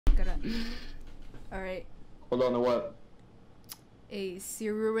Alright. Hold on to what? Ace,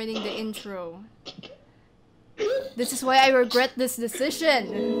 you're ruining the intro. This is why I regret this decision.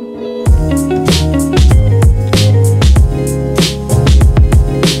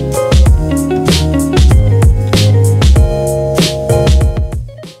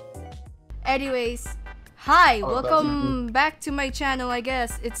 Anyways, hi, welcome back to my channel. I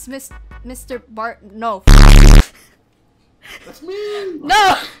guess it's Mr. Bart. No. That's me.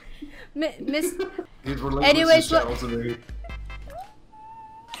 No. Miss.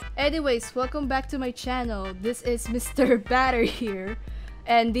 Anyways, welcome back to my channel. This is Mr. Batter here,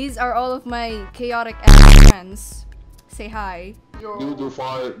 and these are all of my chaotic ass friends. Say hi. Do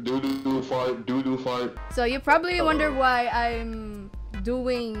fight. Do fight. So you probably wonder why I'm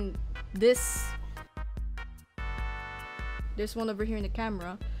doing this. There's one over here in the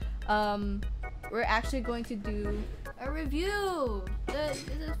camera. We're actually going to do a review.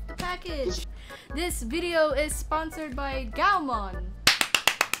 The package. This video is sponsored by GAOMON.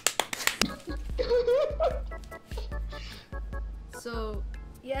 So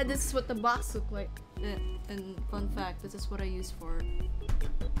yeah, this is what the box looked like. And fun fact, this is what I use for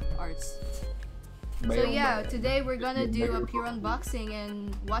arts. So yeah, today we're gonna do a pure unboxing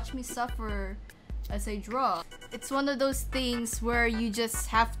and watch me suffer as I draw. It's one of those things where you just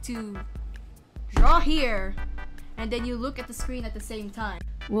have to draw here and then you look at the screen at the same time.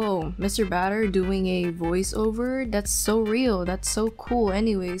 Whoa, Mr. Batter doing a voiceover? That's so real, that's so cool.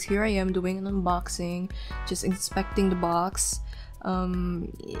 Anyways, here I am doing an unboxing, just inspecting the box.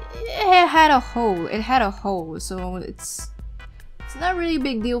 It had a hole, so it's not really a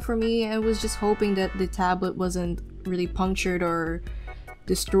big deal for me. I was just hoping that the tablet wasn't really punctured or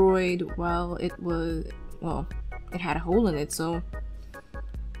destroyed while it was, well, it had a hole in it, so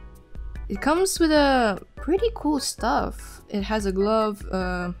it comes with a pretty cool stuff. It has a glove,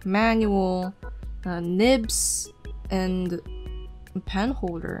 manual, nibs, and a pen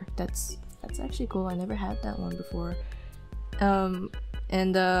holder. That's actually cool. I never had that one before. And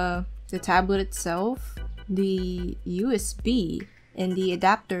the tablet itself, the USB, and the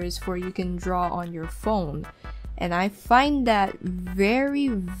adapters for you can draw on your phone. And I find that very,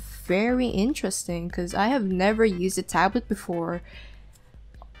 very interesting because I have never used a tablet before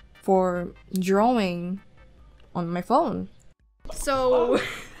for drawing on my phone. So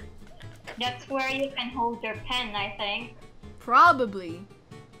that's where you can hold your pen, I think. Probably.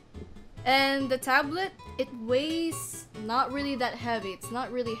 And the tablet, it weighs not really that heavy. It's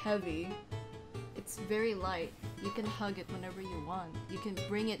not really heavy. It's very light. You can hug it whenever you want. You can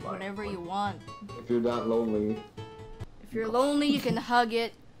bring it whenever you want. If you're that lonely. If you're lonely, you can hug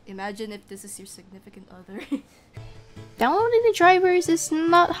it. Imagine if this is your significant other. Downloading the drivers is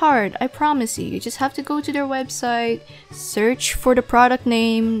not hard, I promise you. You just have to go to their website, search for the product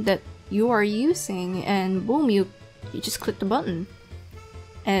name that you are using, and boom, you just click the button.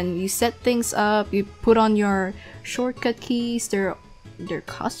 And you set things up, you put on your shortcut keys, they're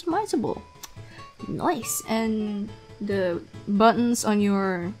customizable. Nice. And the buttons on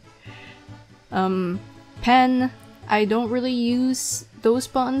your pen, I don't really use those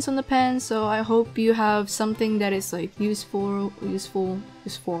buttons on the pen, so I hope you have something that is like useful.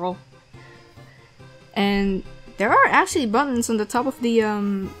 And there are actually buttons on the top of the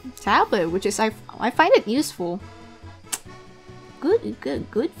tablet, which is I find it useful.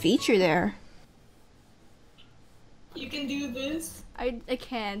 Good feature there. You can do this. I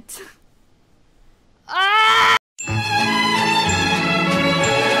can't. Ah!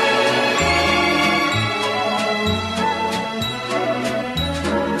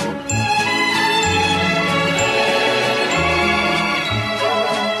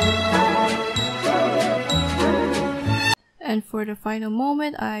 And for the final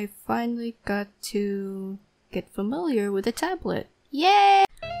moment, I finally got to get familiar with the tablet. Yay!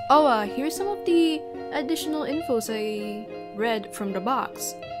 Oh, here's some of the additional infos I read from the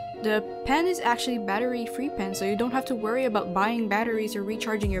box. The pen is actually battery-free pen, so you don't have to worry about buying batteries or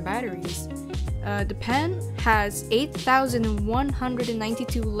recharging your batteries. The pen has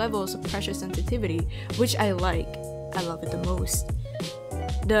 8,192 levels of pressure sensitivity, which I like. I love it the most.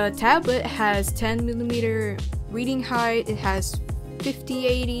 The tablet has 10mm reading height, it has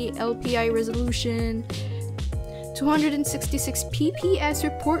 5080 LPI resolution, 266 PPS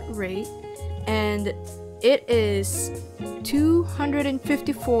report rate, and it is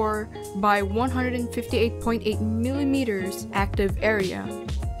 254 by 158.8 millimeters active area.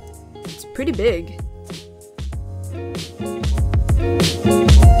 It's pretty big.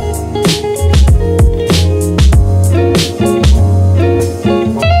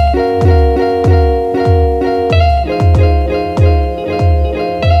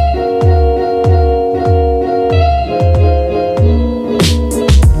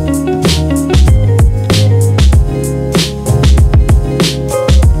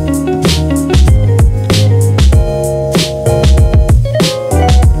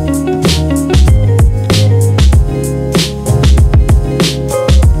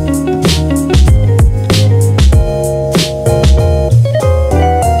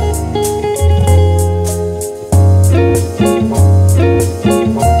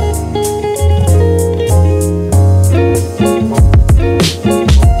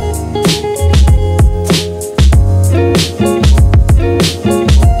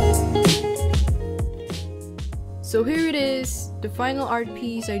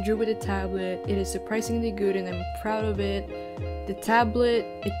 piece I drew with a tablet. It is surprisingly good and I'm proud of it. The tablet,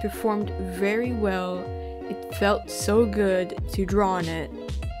 it performed very well. It felt so good to draw on it.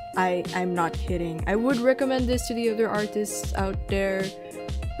 I'm not kidding. I would recommend this to the other artists out there,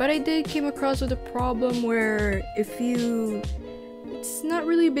 but I did came across with a problem where it's not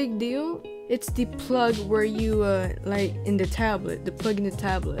really a big deal. It's the plug where you like in the tablet, the plug in the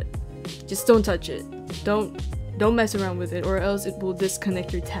tablet. Just don't touch it. Don't mess around with it, or else it will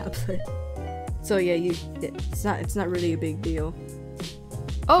disconnect your tablet. So yeah, it's not really a big deal.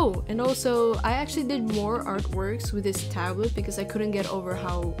 Oh, and also I actually did more artworks with this tablet because I couldn't get over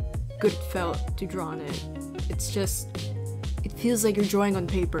how good it felt to draw on it. It feels like you're drawing on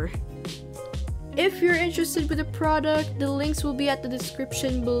paper. If you're interested with the product, the links will be at the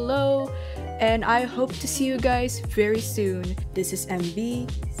description below, and I hope to see you guys very soon. This is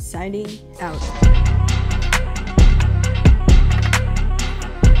MV signing out.